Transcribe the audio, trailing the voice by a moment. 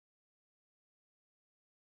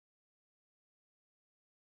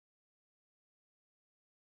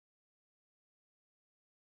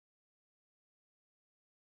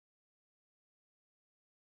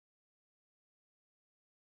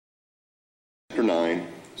Chapter 9,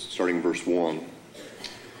 starting in verse 1.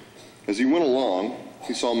 As he went along,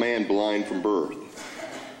 he saw a man blind from birth.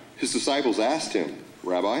 His disciples asked him,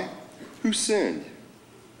 "Rabbi, who sinned,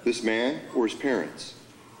 this man or his parents,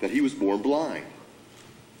 that he was born blind?"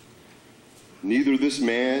 "Neither this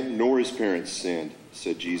man nor his parents sinned,"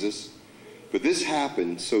 said Jesus, "but this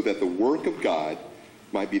happened so that the work of God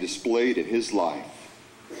might be displayed in his life.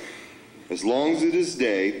 As long as it is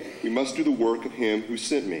day, we must do the work of him who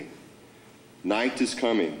sent me. Night is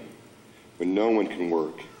coming when no one can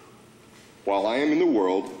work. While I am in the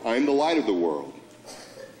world, I am the light of the world."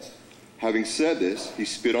 Having said this, he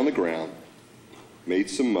spit on the ground,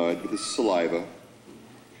 made some mud with his saliva,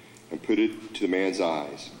 and put it to the man's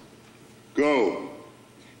eyes. "Go,"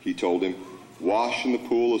 he told him, "wash in the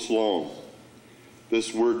pool of Siloam."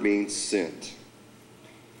 This word means sent.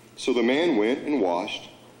 So the man went and washed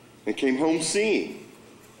and came home seeing.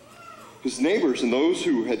 His neighbors and those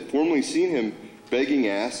who had formerly seen him begging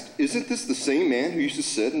asked, "Isn't this the same man who used to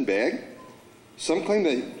sit and beg?" Some claimed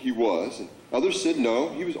that he was, and others said, "No,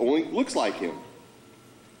 he was only looks like him."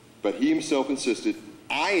 But he himself insisted,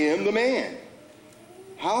 "I am the man."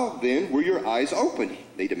 "How then were your eyes opened?"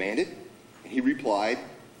 they demanded. And he replied,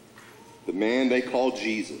 "The man they called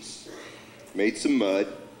Jesus made some mud,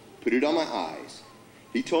 put it on my eyes.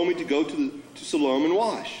 He told me to go to Siloam and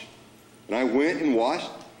wash. And I went and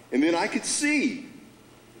washed, and then I could see."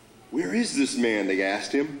 "Where is this man?" they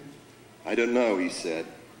asked him. "I don't know," he said.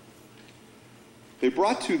 They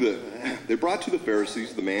brought to the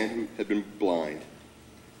Pharisees the man who had been blind.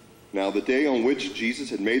 Now the day on which Jesus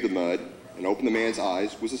had made the mud and opened the man's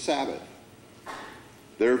eyes was a Sabbath.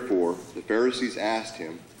 Therefore the Pharisees asked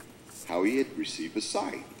him how he had received his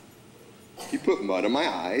sight. "He put mud on my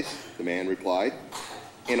eyes," the man replied,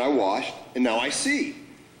 "and I washed, and now I see."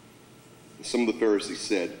 And some of the Pharisees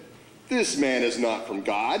said, "This man is not from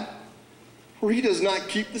God, for he does not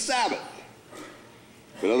keep the Sabbath."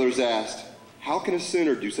 But others asked, "How can a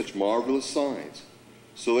sinner do such marvelous signs?"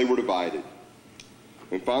 So they were divided.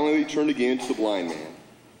 And finally they turned again to the blind man.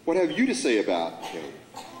 "What have you to say about him?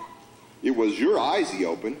 It was your eyes he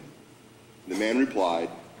opened." The man replied,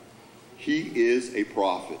 "He is a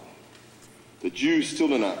prophet." The Jews still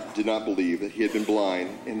did not believe that he had been blind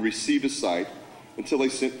and received his sight until they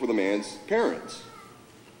sent for the man's parents.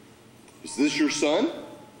 "Is this your son?"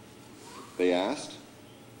 they asked.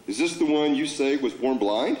 "Is this the one you say was born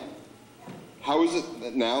blind? How is it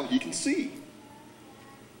that now he can see?"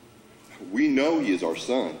 "We know he is our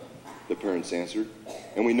son," the parents answered,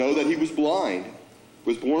 "and we know that he was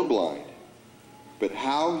born blind. But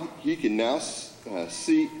how he can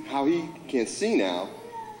see now,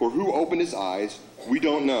 or who opened his eyes, we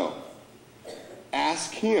don't know.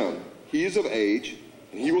 Ask him. He is of age,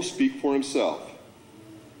 and he will speak for himself."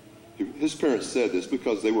 His parents said this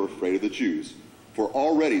because they were afraid of the Jews, for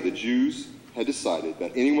already the Jews had decided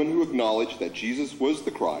that anyone who acknowledged that Jesus was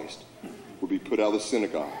the Christ would be put out of the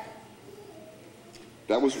synagogue.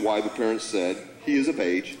 That was why the parents said, "He is of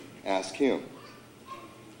age, ask him."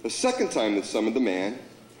 The second time they summoned the man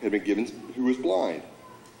had been given who was blind.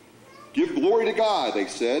 "Give glory to God," they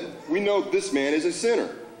said. "We know this man is a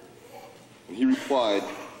sinner." And he replied,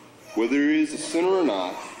 "Whether he is a sinner or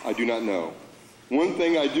not, I do not know. One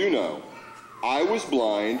thing I do know, I was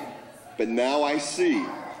blind, but now I see."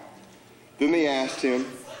 Then they asked him,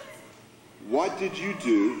 "What did he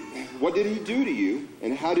do to you,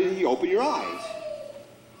 and how did he open your eyes?"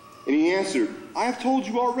 And he answered, "I have told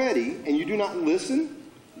you already, and you do not listen?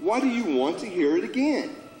 Why do you want to hear it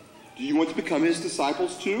again? Do you want to become his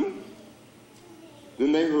disciples too?"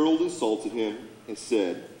 Then they hurled insults at him and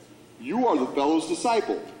said, "You are the fellow's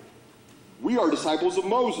disciple. We are disciples of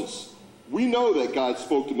Moses. We know that God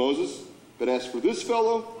spoke to Moses, but as for this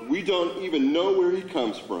fellow, we don't even know where he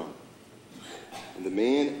comes from." And the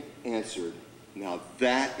man answered, "Now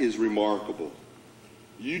that is remarkable.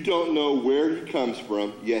 You don't know where he comes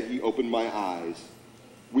from, yet he opened my eyes.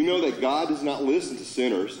 We know that God does not listen to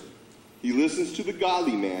sinners. He listens to the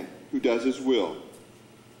godly man who does his will.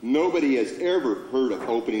 Nobody has ever heard of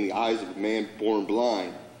opening the eyes of a man born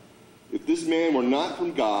blind. If this man were not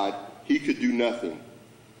from God, he could do nothing."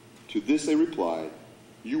 To this they replied,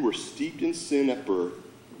 "You were steeped in sin at birth.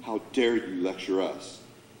 How dare you lecture us?"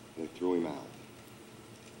 And they threw him out.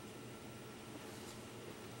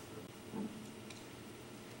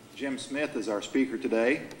 Jim Smith is our speaker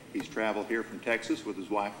today. He's traveled here from Texas with his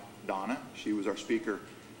wife, Donna. She was our speaker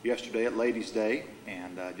yesterday at Ladies' Day,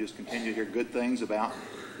 and just continue to hear good things about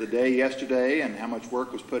the day yesterday and how much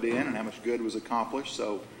work was put in and how much good was accomplished.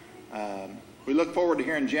 So we look forward to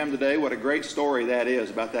hearing Jim today. What a great story that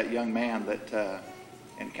is about that young man that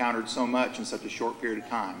encountered so much in such a short period of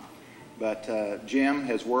time. But Jim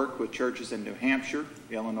has worked with churches in New Hampshire,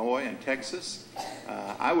 Illinois, and Texas.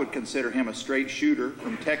 I would consider him a straight shooter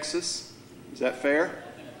from Texas. Is that fair?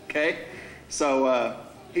 Okay. So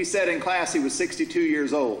he said in class he was 62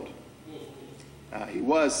 years old. He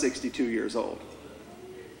was 62 years old.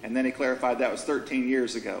 And then he clarified that was 13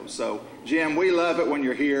 years ago. So, Jim, we love it when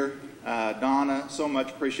you're here. Donna, so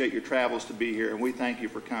much appreciate your travels to be here, and we thank you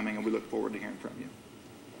for coming, and we look forward to hearing from you.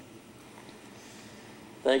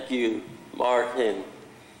 Thank you, Mark, and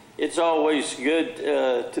it's always good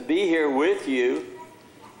to be here with you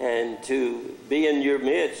and to be in your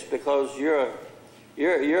midst, because you're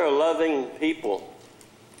a loving people.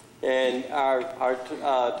 And our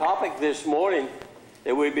topic this morning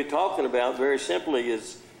that we'll be talking about very simply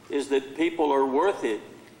is that people are worth it.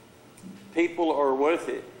 People are worth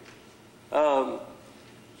it. Vonda,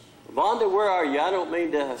 where are you? I don't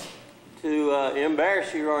mean to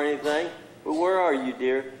embarrass you or anything, but where are you,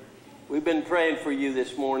 dear? We've been praying for you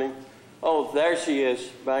this morning. Oh, there she is,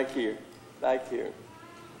 back here, back here.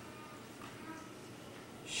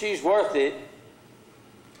 She's worth it,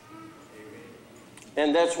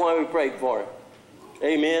 and that's why we prayed for her.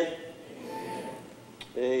 Amen? Amen.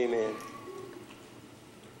 Amen.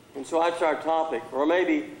 And so that's our topic. Or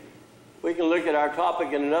maybe we can look at our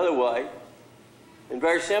topic in another way and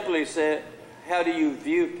very simply say, how do you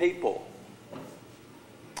view people?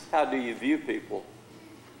 How do you view people?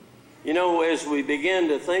 You know, as we begin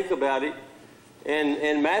to think about it,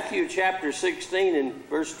 in Matthew chapter 16 and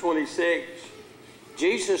verse 26,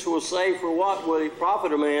 Jesus will say, for what will it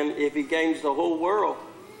profit a man if he gains the whole world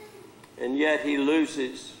and yet he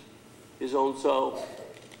loses his own soul?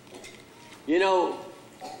 You know,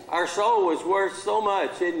 our soul is worth so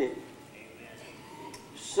much, isn't it?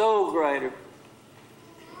 So greater.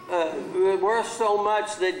 Worth so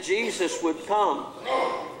much that Jesus would come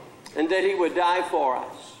and that he would die for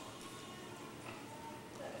us.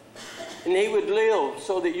 And he would live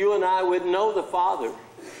so that you and I would know the Father.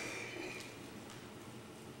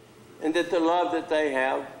 And that the love that they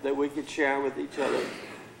have, that we could share with each other.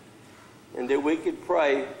 And that we could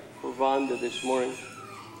pray for Vonda this morning.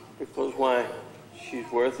 Because why? She's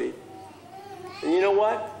worth it. And you know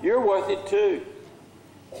what? You're worth it too.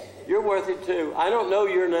 You're worth it too. I don't know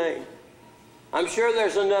your name. I'm sure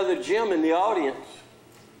there's another Jim in the audience.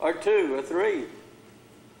 Or two or three.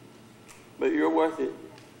 But you're worth it.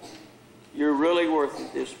 You're really worth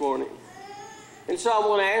it this morning. And so I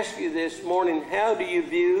want to ask you this morning, how do you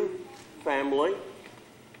view family?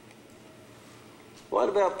 What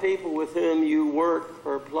about people with whom you work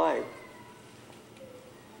or play?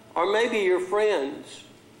 Or maybe your friends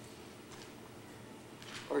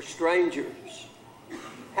or strangers.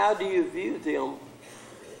 How do you view them?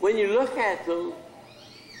 When you look at them,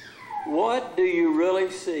 what do you really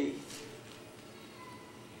see?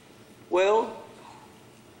 Well,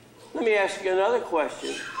 let me ask you another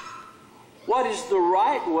question. What is the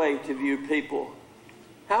right way to view people?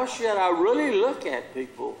 How should I really look at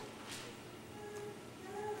people?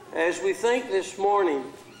 As we think this morning,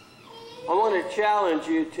 I want to challenge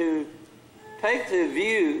you to take the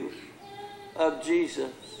view of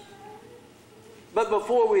Jesus. But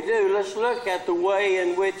before we do, let's look at the way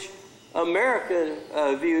in which America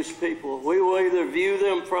views people. We will either view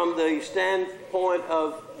them from the standpoint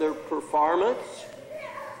of their performance,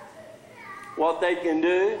 what they can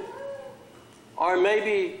do, or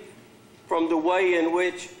maybe from the way in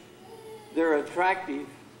which they're attractive.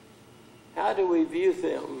 How do we view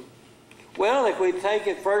them? Well, if we take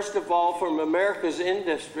it first of all from America's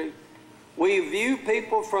industry, we view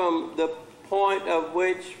people from the point of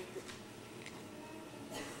which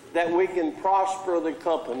that we can prosper the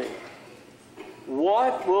company.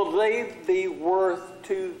 What will they be worth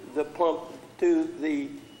to the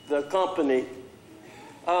company?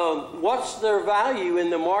 What's their value in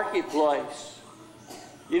the marketplace?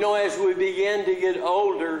 You know, as we begin to get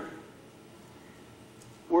older,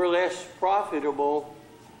 we're less profitable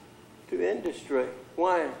to industry.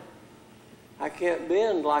 Why? I can't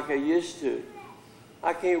bend like I used to.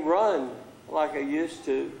 I can't run like I used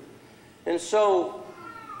to. And so,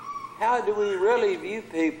 how do we really view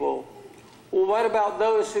people? Well, what about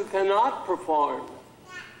those who cannot perform?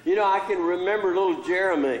 You know, I can remember little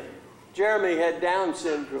Jeremy. Jeremy had Down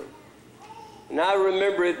syndrome. And I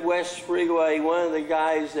remember at West Freeway, one of the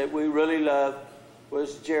guys that we really loved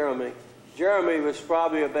was Jeremy. Jeremy was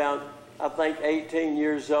probably about, I think, 18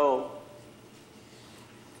 years old.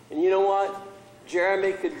 And you know what?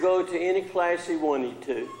 Jeremy could go to any class he wanted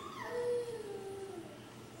to.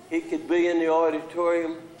 He could be in the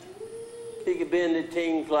auditorium. He could be in the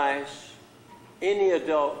teen class, any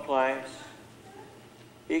adult class.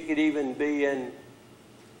 He could even be in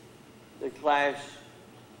class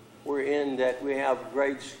we're in that we have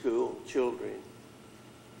grade school children.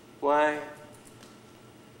 Why?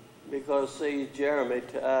 Because, see, Jeremy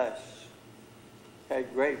to us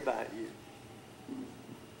had great value.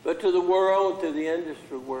 But to the world, to the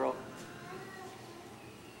industry world,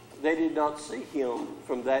 they did not see him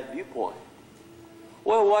from that viewpoint.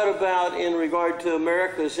 Well, what about in regard to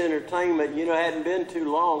America's entertainment? You know, it hadn't been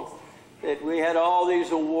too long that we had all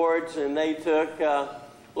these awards, and they took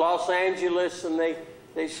Los Angeles, and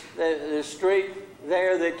the street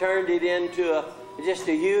there, they turned it into just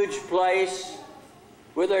a huge place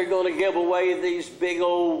where they're going to give away these big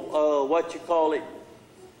old, what you call it?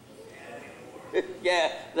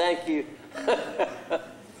 Yeah, thank you.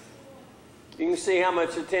 You can see how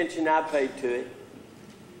much attention I paid to it.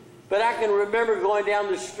 But I can remember going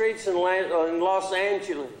down the streets in Los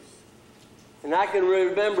Angeles. And I can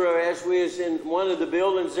remember as we was in one of the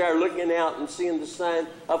buildings there looking out and seeing the sign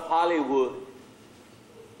of Hollywood.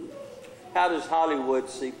 How does Hollywood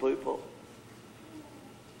see people?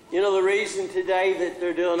 You know, the reason today that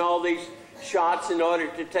they're doing all these shots in order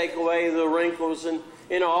to take away the wrinkles and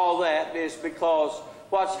all that is because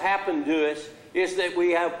what's happened to us is that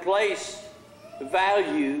we have placed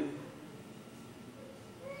value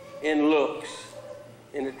in looks,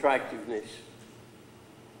 in attractiveness.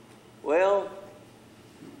 Well,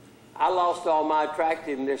 I lost all my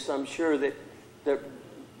attractiveness, I'm sure,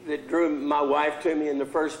 that drew my wife to me in the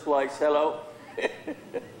first place. Hello?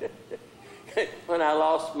 When I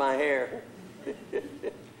lost my hair.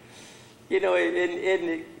 You know,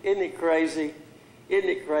 isn't it crazy? Isn't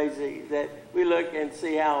it crazy that we look and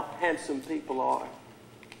see how handsome people are?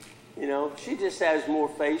 You know, she just has more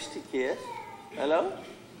face to kiss. Hello?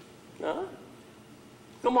 No?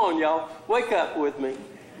 Come on, y'all. Wake up with me.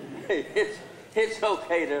 It's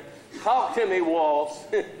okay to talk to me, walls.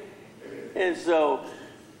 And so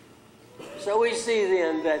we see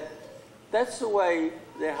then that that's the way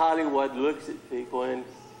that Hollywood looks at people.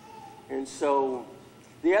 And so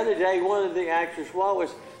the other day, one of the actors,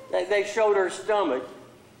 they showed her stomach.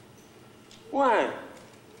 Why?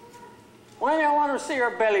 Why do I want to see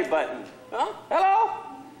her belly button? Huh? Hello?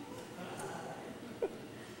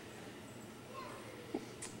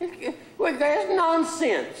 Well, that's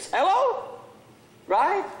nonsense. Hello?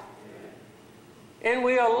 Right? And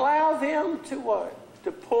we allow them to what?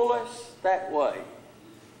 To pull us that way.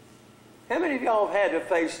 How many of y'all have had a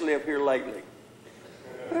facelift here lately?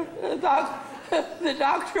 The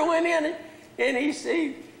doctor went in and he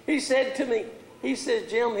said to me, he said,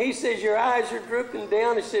 Jim, he says, your eyes are drooping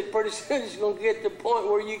down. He said, pretty soon it's going to get to the point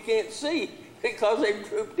where you can't see because they've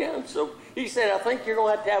drooped down. So he said, I think you're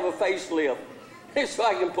going to have a facelift so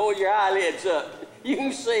I can pull your eyelids up. You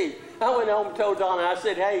can see. I went home and told Donna, I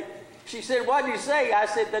said, hey, she said, what did you say? I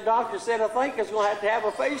said, the doctor said, I think it's going to have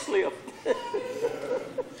a facelift.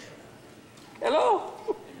 Hello?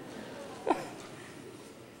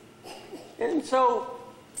 And so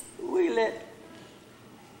we let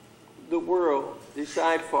the world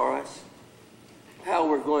decide for us how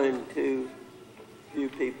we're going to view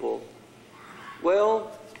people.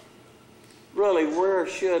 Well, really, where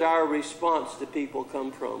should our response to people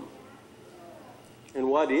come from? And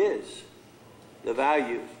what is the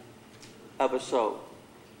value of a soul?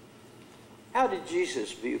 How did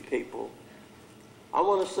Jesus view people? I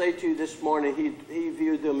want to say to you this morning, he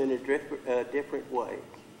viewed them in a different way.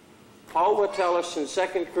 Paul will tell us in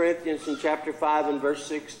 2 Corinthians in chapter 5 and verse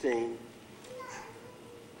 16,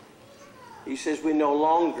 he says, we no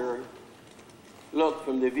longer look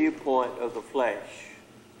from the viewpoint of the flesh,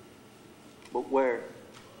 but where?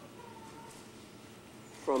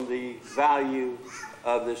 From the value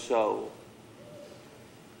of the soul.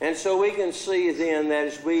 And so we can see then that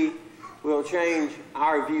as we will change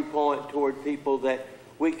our viewpoint toward people, that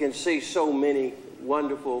we can see so many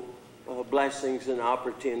wonderful blessings and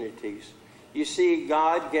opportunities. You see,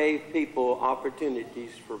 God gave people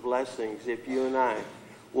opportunities for blessings if you and I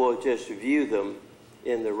will just view them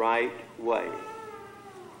in the right way.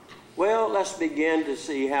 Well, let's begin to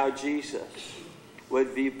see how Jesus would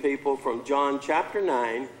view people from John chapter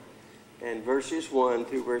 9 and verses 1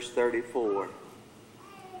 through verse 34.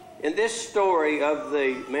 In this story of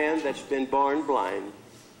the man that's been born blind,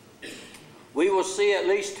 we will see at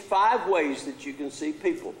least 5 ways that you can see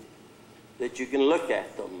people, that you can look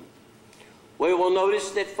at them. We will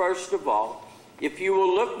notice that first of all, if you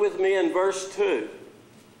will look with me in verse 2,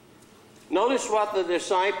 notice what the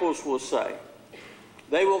disciples will say.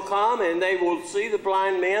 They will come and they will see the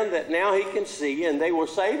blind man that now he can see, and they will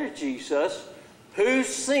say to Jesus, who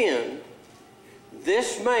sinned,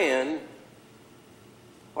 this man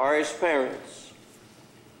or his parents?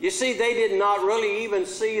 You see, they did not really even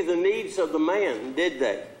see the needs of the man, did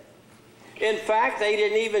they? In fact, they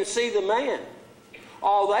didn't even see the man.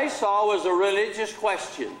 All they saw was a religious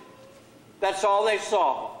question. That's all they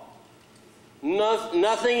saw.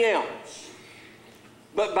 Nothing else.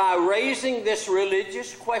 But by raising this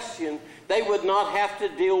religious question, they would not have to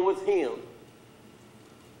deal with him.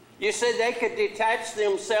 You see, they could detach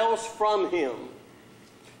themselves from him.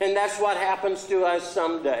 And that's what happens to us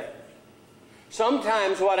someday.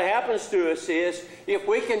 Sometimes what happens to us is, if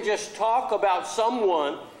we can just talk about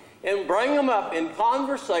someone and bring them up in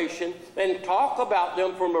conversation and talk about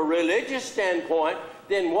them from a religious standpoint,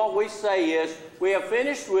 then what we say is, we have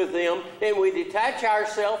finished with them and we detach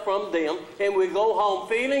ourselves from them and we go home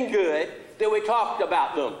feeling good that we talked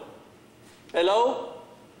about them. Hello?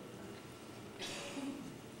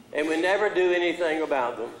 And we never do anything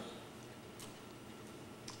about them.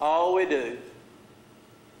 All we do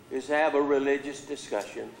is have a religious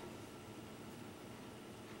discussion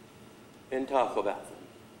and talk about them.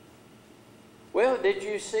 Well, did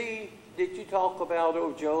you talk about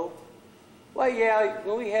old Joe? Well, yeah,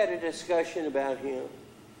 we had a discussion about him.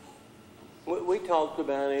 We talked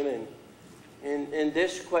about him, and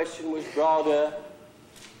this question was brought up.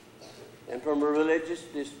 And from a religious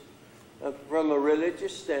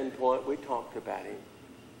standpoint, we talked about him.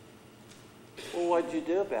 Well, what did you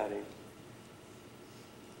do about him?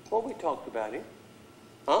 Well, we talked about him.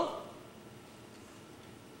 Huh?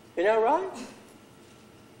 Isn't that right?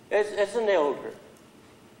 As an elder.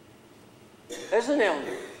 As an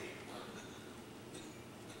elder.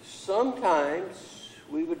 Sometimes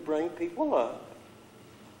we would bring people up,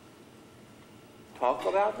 talk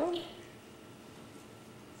about them,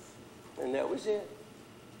 and that was it.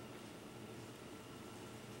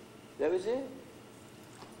 That was it.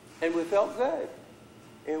 And we felt good,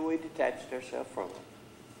 and we detached ourselves from it.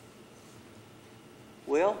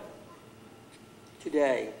 Well,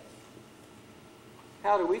 today,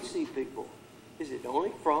 how do we see people? Is it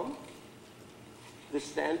only from the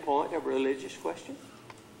standpoint of a religious question?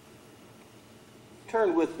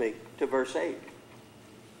 Turn with me to verse 8.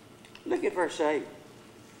 Look at verse 8.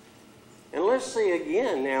 And let's see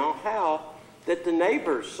again now how that the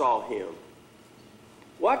neighbors saw him.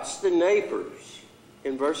 Watch the neighbors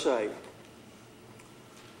in verse 8.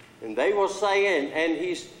 And they will say, and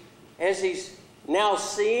as he's now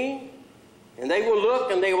seeing, and they will look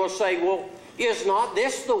and they will say, well, is not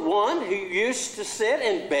this the one who used to sit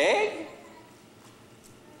and beg?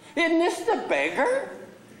 Isn't this the beggar?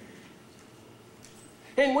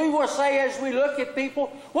 And we will say as we look at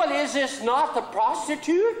people, well, is this not the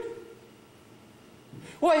prostitute?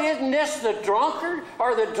 Well, isn't this the drunkard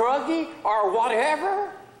or the druggie or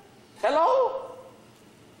whatever? Hello?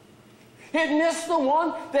 Isn't this the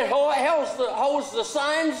one that holds the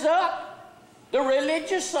signs up? The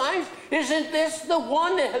religious signs? Isn't this the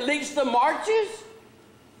one that leads the marches?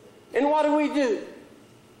 And what do?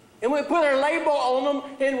 And we put a label on them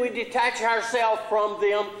and we detach ourselves from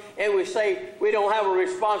them and we say we don't have a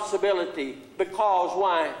responsibility because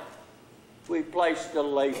why? We placed a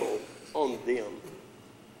label on them.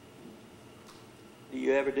 Do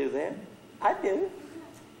you ever do that? I do.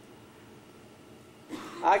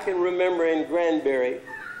 I can remember in Granbury,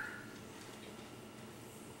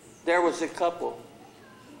 there was a couple.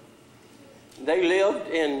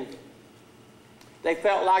 They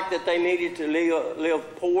felt like that they needed to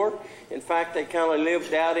live poor. In fact, they kind of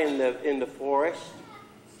lived out in the forest.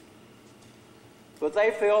 But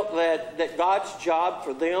they felt that God's job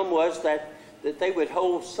for them was that they would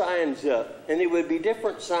hold signs up. And it would be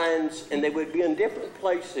different signs, and they would be in different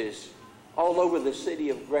places all over the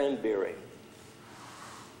city of Granbury.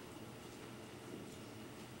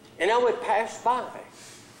 And I would pass by.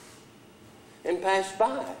 And pass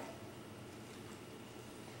by.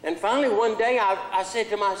 And finally one day I said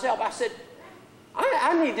to myself,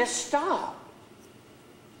 I need to stop.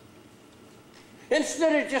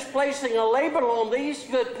 Instead of just placing a label on these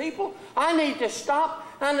good people, I need to stop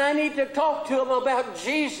and I need to talk to them about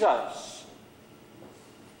Jesus.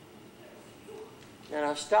 And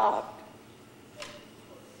I stopped.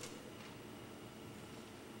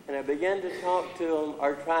 And I began to talk to them,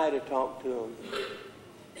 or try to talk to them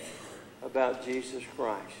about Jesus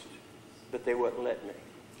Christ. But they wouldn't let me.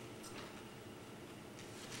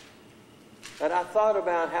 And I thought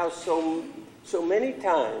about how so many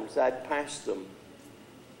times I'd pass them.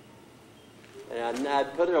 And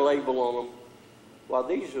I'd put a label on them. Well,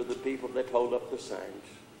 these are the people that hold up the signs.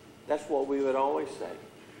 That's what we would always say.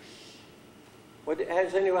 Well,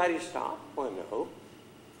 has anybody stopped? Well, no.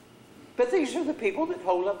 But these are the people that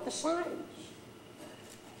hold up the signs.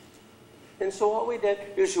 And so what we did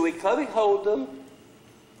is we cubby hold them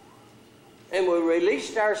And we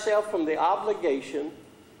released ourselves from the obligation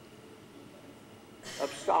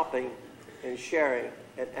of stopping and sharing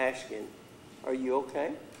and asking, are you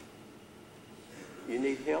okay? You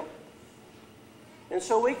need help? And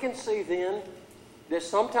so we can see then that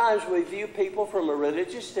sometimes we view people from a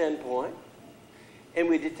religious standpoint and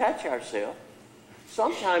we detach ourselves.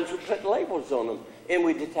 Sometimes we put labels on them and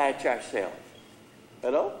we detach ourselves.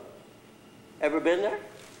 Hello? Ever been there?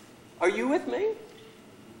 Are you with me?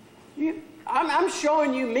 I'm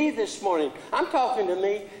showing you me this morning. I'm talking to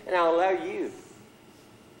me, and I'll allow you.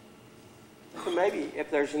 So maybe if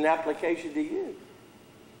there's an application to you,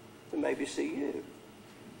 to maybe see you.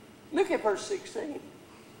 Look at verse 16.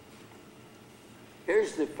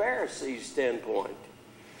 Here's the Pharisees' standpoint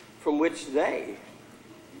from which they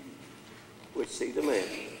would see the man.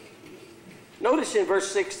 Notice in verse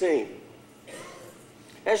 16.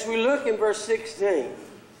 As we look in verse 16,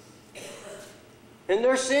 and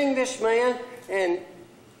they're seeing this man, and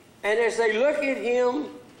as they look at him,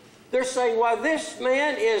 they're saying, well, this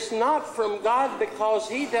man is not from God because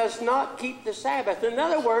he does not keep the Sabbath. In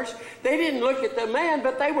other words, they didn't look at the man,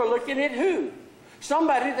 but they were looking at who?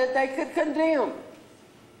 Somebody that they could condemn.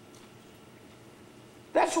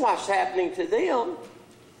 That's what's happening to them.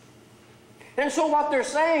 And so what they're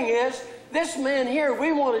saying is, this man here,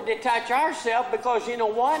 we want to detach ourselves because you know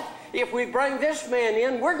what? If we bring this man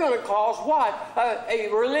in, we're going to cause what? A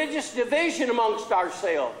religious division amongst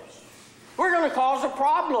ourselves. We're going to cause a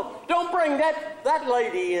problem. Don't bring that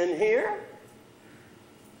lady in here.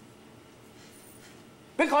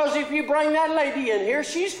 Because if you bring that lady in here,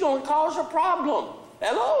 she's going to cause a problem.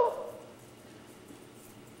 Hello?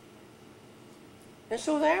 And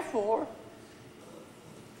so therefore,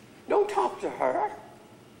 don't talk to her.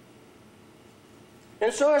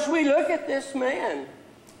 And so as we look at this man,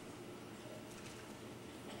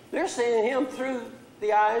 they're seeing him through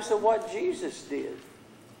the eyes of what Jesus did.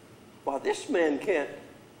 Well, this man can't.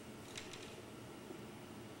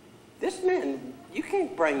 This man, you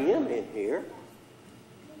can't bring him in here.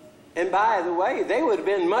 And by the way, they would have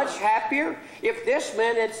been much happier if this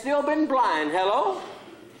man had still been blind. Hello?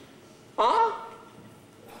 Huh?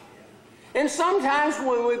 And sometimes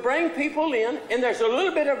when we bring people in and there's a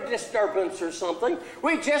little bit of disturbance or something,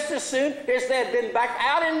 we just as soon as they'd been back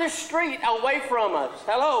out in the street away from us.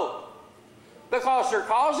 Hello? Because they're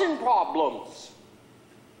causing problems.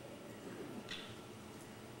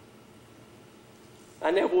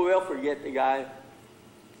 I never will forget the guy.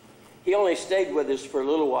 He only stayed with us for a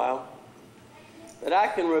little while. But I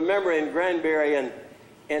can remember in Granbury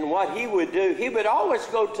and what he would do. He would always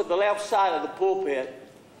go to the left side of the pulpit.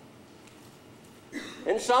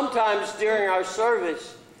 And sometimes during our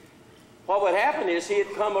service, what would happen is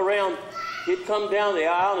he'd come around, he'd come down the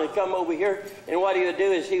aisle and he'd come over here, and what he would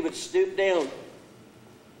do is he would stoop down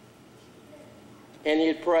and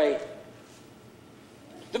he'd pray.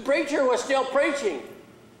 The preacher was still preaching.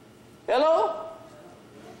 Hello?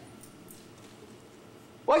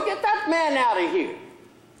 Well, get that man out of here.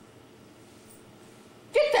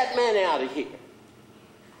 Get that man out of here.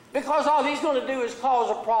 Because all he's going to do is cause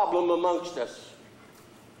a problem amongst us.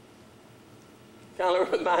 Kind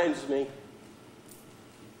of reminds me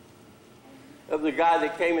of the guy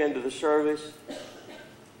that came into the service.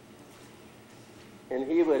 And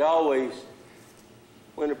he would always,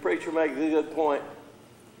 when the preacher makes a good point,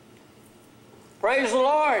 praise the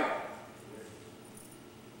Lord.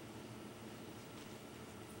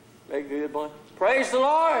 Make a good point. Praise the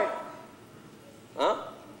Lord. Huh?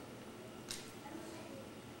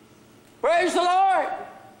 Praise the Lord.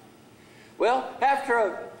 Well,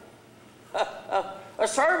 after a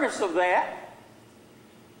service of that,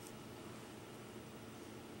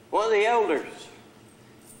 one of the elders,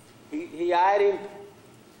 he eyed him,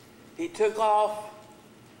 he took off,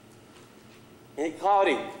 and he caught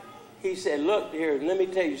him. He said, look here, let me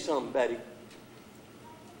tell you something, buddy.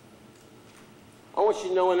 I want you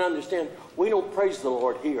to know and understand, we don't praise the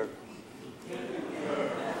Lord here.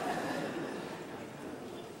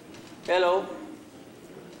 Hello?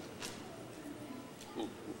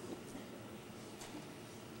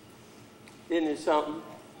 Isn't it something?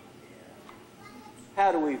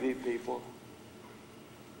 How do we view people?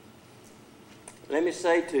 Let me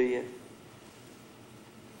say to you,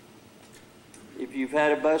 if you've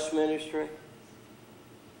had a bus ministry,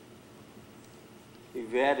 if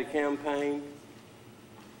you've had a campaign,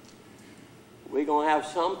 we're going to have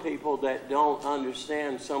some people that don't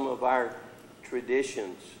understand some of our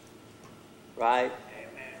traditions, right?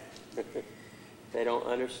 Amen. They don't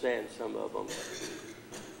understand some of them.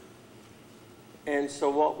 And so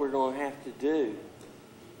what we're going to have to do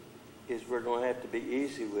is we're going to have to be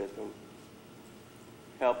easy with them,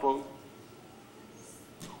 help them,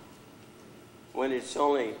 when it's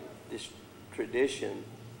only this tradition,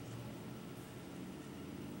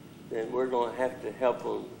 then we're going to have to help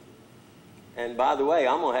them. And by the way,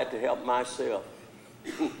 I'm going to have to help myself.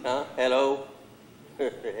 Huh? Hello?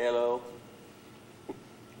 Hello?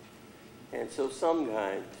 And so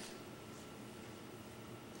sometimes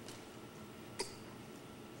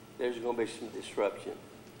there's going to be some disruption.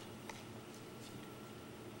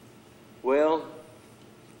 Well,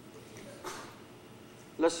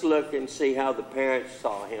 let's look and see how the parents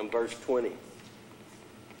saw him. Verse 20.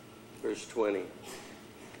 Verse 20.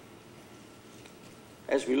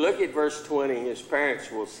 As we look at verse 20, his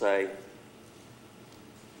parents will say,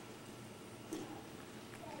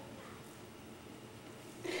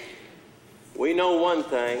 "We know one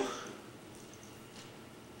thing,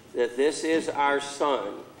 that this is our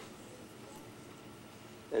son,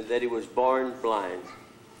 and that he was born blind.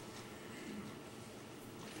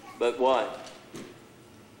 But what?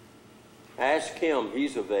 Ask him,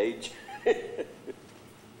 he's of age."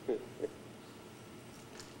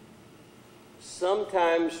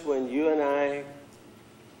 Sometimes when you and I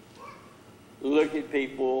look at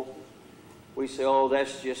people, we say, "Oh,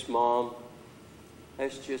 that's just mom.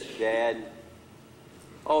 That's just dad.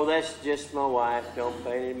 Oh, that's just my wife. Don't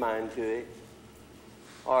pay any mind to it."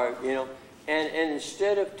 Or, and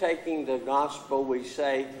instead of taking the gospel, we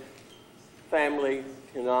say, family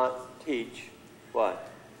cannot teach what?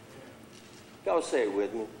 Y'all say it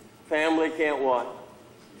with me. Family can't what?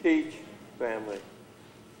 Teach family.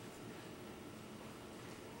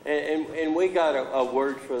 And we got a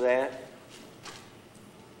word for that.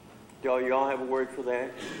 Do y'all have a word for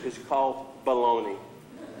that? It's called baloney.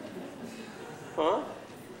 Huh?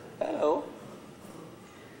 Hello.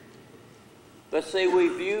 Let's see, we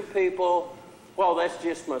view people, well, that's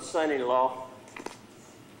just my son-in-law.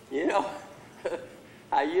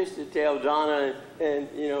 I used to tell Donna and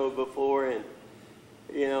before, and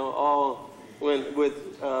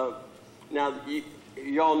now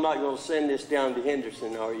y'all not going to send this down to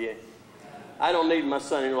Henderson, are you? I don't need my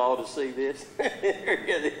son-in-law to see this. There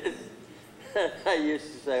it is. I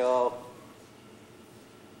used to say, "Oh,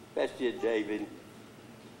 that's just David."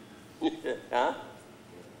 Huh?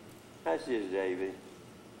 That's just David.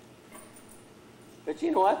 But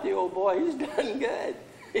you know what? The old boy, he's done good.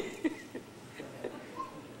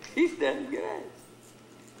 He's done good.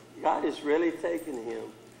 God has really taken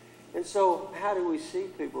him. And so how do we see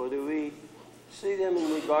people? Do we see them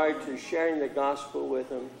in regard to sharing the gospel with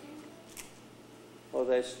them? Oh,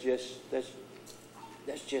 that's just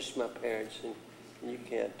my parents, and you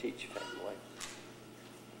can't teach family.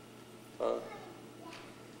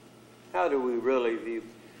 How do we really view?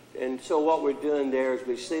 And so what we're doing there is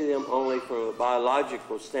we see them only from a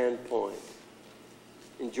biological standpoint.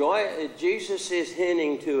 Jesus is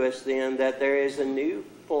hinting to us then that there is a new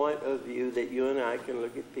point of view that you and I can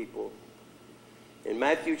look at people. In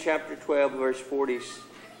Matthew chapter 12, verse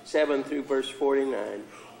 47 through verse 49,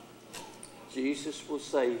 Jesus will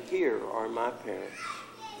say, "Here are my parents,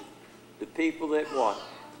 the people that what?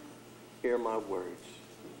 Hear my words."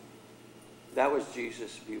 That was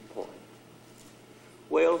Jesus' viewpoint.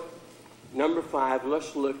 Well, number 5,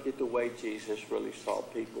 let's look at the way Jesus really saw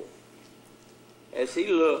people. As he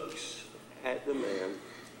looks at the man,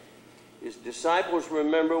 his disciples,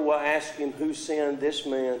 remember, will ask him who sinned, this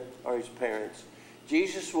man or his parents.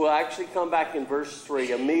 Jesus will actually come back in verse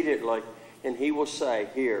 3 immediately, and he will say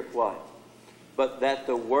here, what? "But that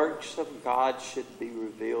the works of God should be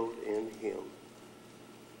revealed in him."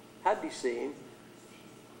 How did he see him?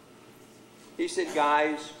 He said,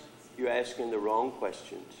 "Guys, you're asking the wrong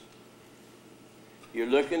questions. You're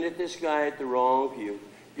looking at this guy at the wrong view.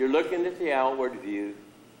 You're looking at the outward view.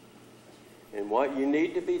 And what you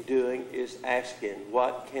need to be doing is asking,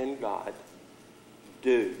 what can God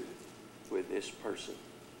do with this person?"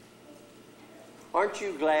 Aren't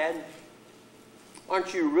you glad?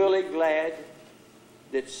 Aren't you really glad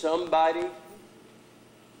that somebody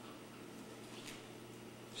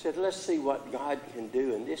said, "Let's see what God can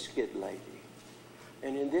do in this good lady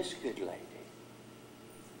and in this good lady"?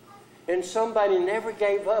 And somebody never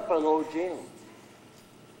gave up on old Jim.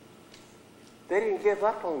 They didn't give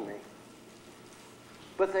up on me.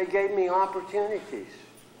 But they gave me opportunities.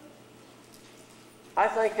 I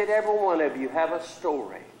think that every one of you have a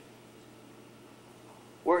story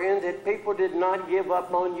wherein that people did not give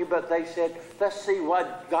up on you, but they said, "Let's see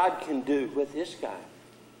what God can do with this guy."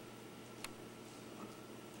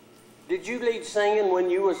 Did you lead singing when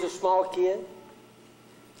you was a small kid?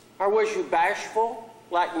 Or was you bashful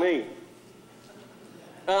like me?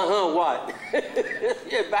 What?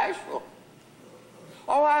 You're bashful.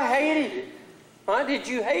 Oh, I hated it. Huh? Did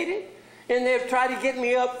you hate it? And they've tried to get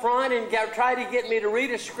me up front and try to get me to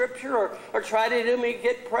read a scripture or try to do me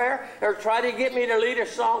get prayer or try to get me to lead a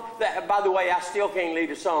song. That, by the way, I still can't lead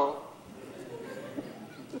a song.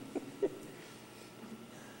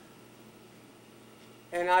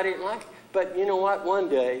 And I didn't like it. But you know what? One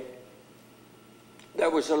day, there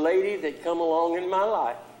was a lady that come along in my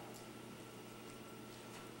life.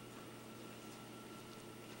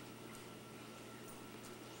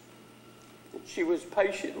 And she was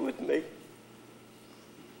patient with me.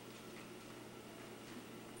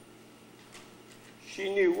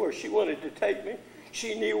 She knew where she wanted to take me.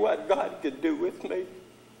 She knew what God could do with me.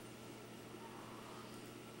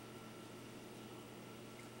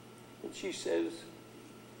 And she says,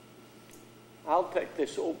 I'll take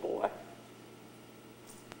this old boy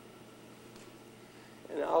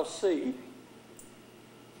and I'll see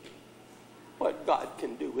what God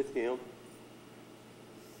can do with him.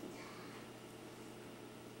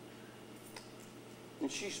 And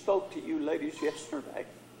she spoke to you ladies yesterday.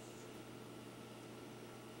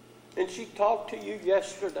 And she talked to you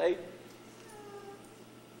yesterday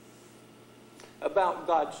about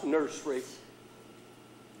God's nursery.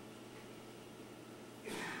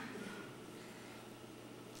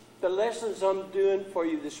 The lessons I'm doing for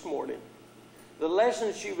you this morning, the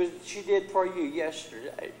lessons she did for you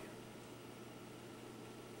yesterday,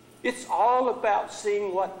 it's all about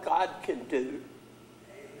seeing what God can do.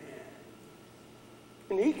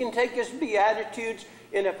 And He can take His Beatitudes,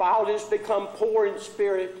 and if I'll just become poor in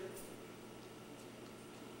spirit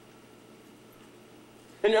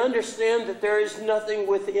and understand that there is nothing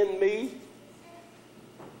within me,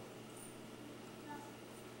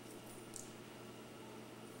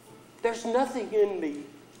 there's nothing in me.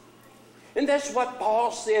 And that's what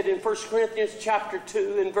Paul said in 1 Corinthians chapter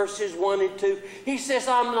 2 and verses 1 and 2. He says,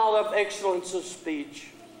 I'm not of excellence of speech.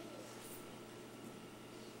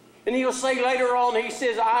 And he'll say later on, he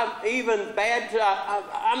says, I'm even bad.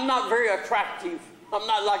 I'm not very attractive. I'm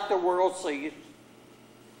not like the world sees.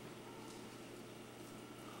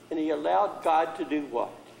 And he allowed God to do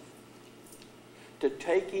what? To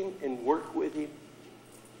take him and work with him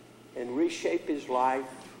and reshape his life.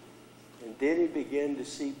 And then he began to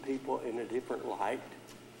see people in a different light.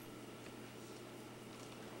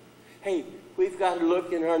 Hey, we've got to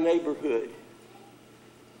look in our neighborhood.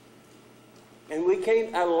 And we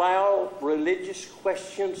can't allow religious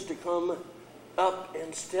questions to come up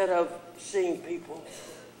instead of seeing people.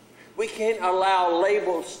 We can't allow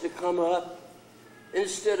labels to come up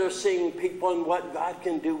instead of seeing people and what God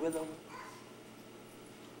can do with them.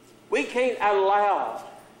 We can't allow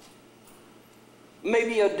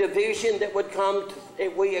maybe a division that would come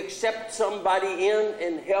if we accept somebody in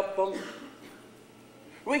and help them.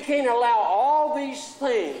 We can't allow all these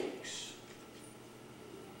things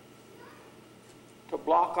to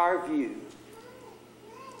block our view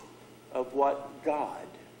of what God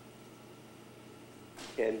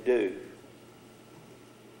can do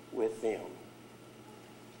with them.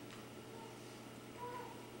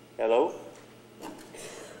 Hello?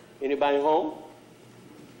 Anybody home?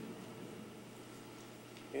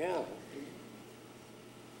 Yeah.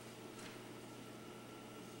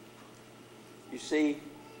 You see,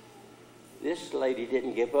 this lady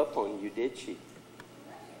didn't give up on you, did she?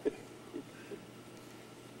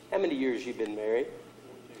 How many years you been married?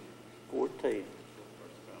 14.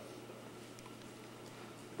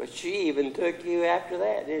 But she even took you after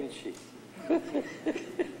that, didn't she?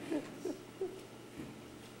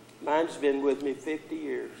 Mine's been with me 50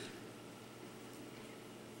 years.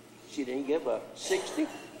 She didn't give up. 60?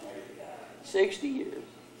 60 years.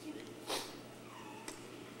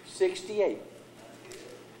 68.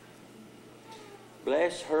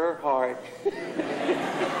 Bless her heart.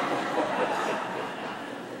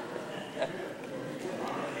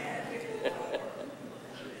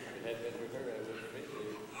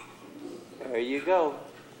 There you go.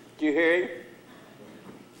 Did you hear him?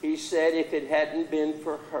 He said if it hadn't been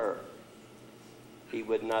for her, he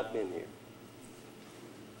would not have been here.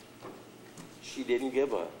 She didn't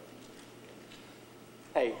give up.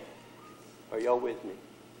 Hey, are y'all with me?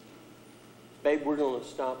 Babe, we're going to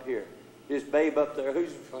stop here. Is Babe up there?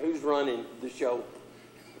 Who's running the show?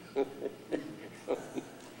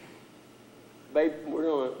 Babe,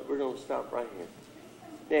 we're going to stop right here.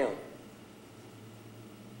 Now,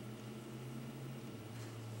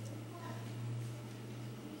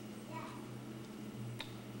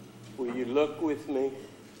 will you look with me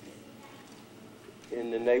in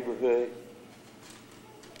the neighborhood,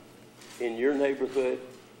 in your neighborhood,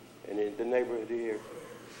 and in the neighborhood here?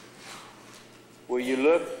 Will you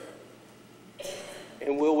look,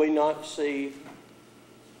 and will we not see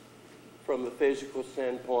from a physical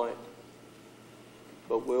standpoint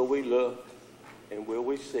but will we look and will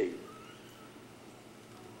we see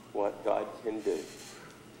what God can do?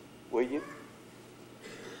 Will you?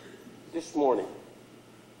 This morning,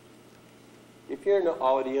 if you're in the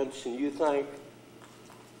audience and you think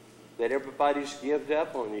that everybody's given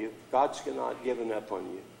up on you, God's not given up on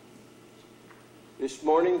you. This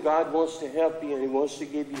morning, God wants to help you, and He wants to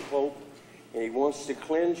give you hope, and He wants to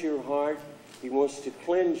cleanse your heart. He wants to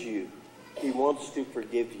cleanse you. He wants to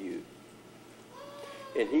forgive you.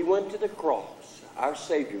 And He went to the cross. Our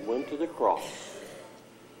Savior went to the cross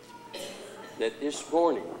that this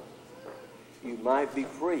morning you might be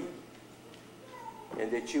free,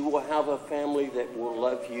 and that you will have a family that will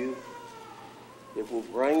love you, that will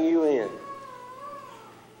bring you in,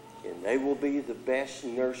 and they will be the best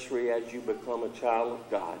nursery as you become a child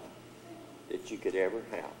of God that you could ever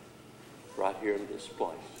have right here in this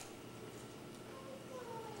place.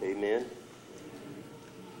 Amen.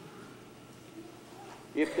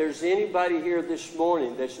 If there's anybody here this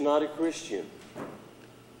morning that's not a Christian,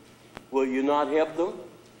 will you not help them?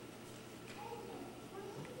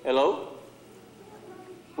 Hello?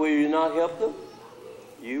 Will you not help them?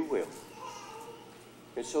 You will.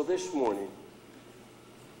 And so this morning,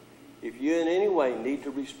 if you in any way need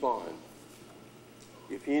to respond,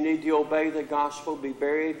 if you need to obey the gospel, be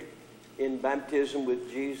buried in baptism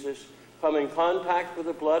with Jesus, come in contact with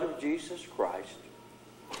the blood of Jesus Christ,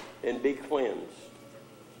 and be cleansed.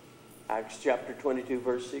 Acts chapter 22,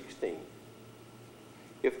 verse 16.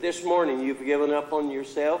 If this morning you've given up on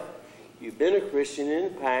yourself, you've been a Christian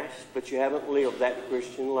in the past, but you haven't lived that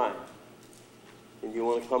Christian life, and you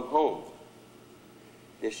want to come home,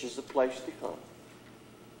 this is the place to come.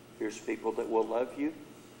 Here's people that will love you,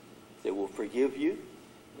 that will forgive you,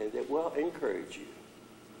 and that will encourage you.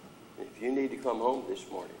 And if you need to come home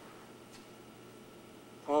this morning,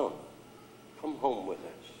 come. Come home with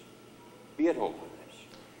us. Be at home with us.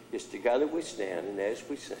 It's together we stand, and as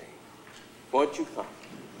we sing, won't you come?